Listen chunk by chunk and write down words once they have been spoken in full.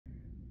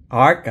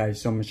Alright guys,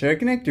 so I'm going to show you how to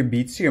connect your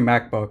Beats to your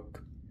MacBook.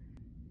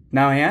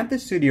 Now I have the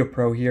Studio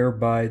Pro here,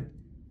 but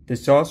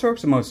this also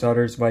works with most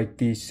others like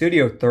the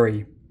Studio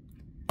 3.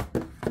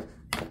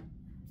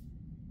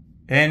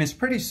 And it's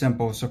pretty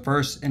simple. So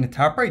first, in the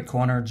top right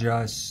corner,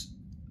 just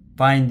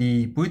find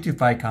the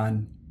Bluetooth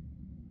icon.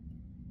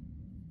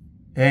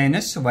 And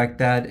just select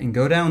that and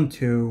go down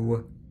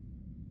to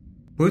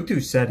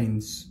Bluetooth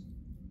settings.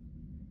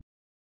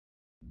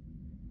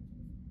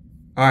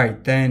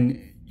 Alright,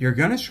 then you're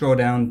going to scroll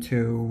down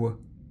to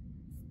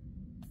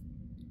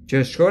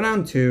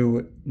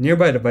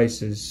nearby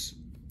devices.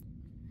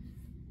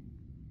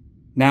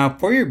 Now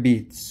for your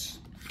Beats,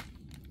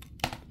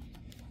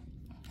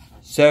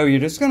 so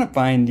you're just going to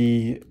find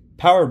the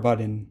power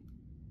button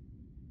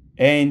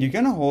and you're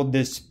going to hold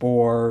this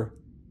for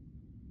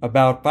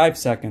about 5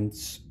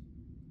 seconds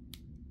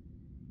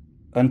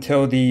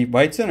until the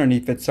lights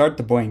underneath it start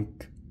to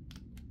blink.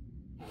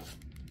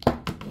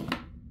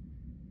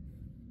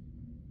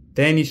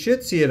 Then you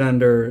should see it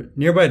under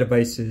nearby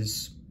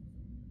devices.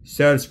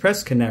 So just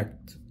press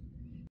connect.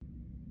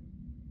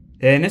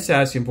 And it's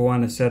asking if we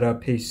want to set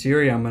up Hey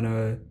Siri. I'm going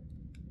to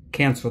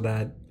cancel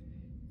that.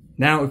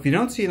 Now, if you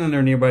don't see it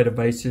under nearby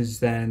devices,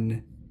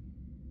 then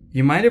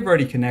you might have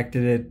already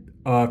connected it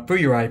through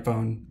your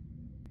iPhone.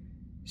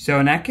 So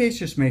in that case,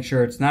 just make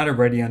sure it's not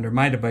already under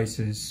My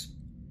Devices.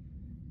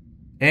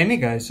 And hey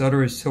guys, so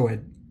there is to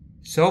it.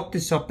 So hope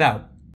this helped out.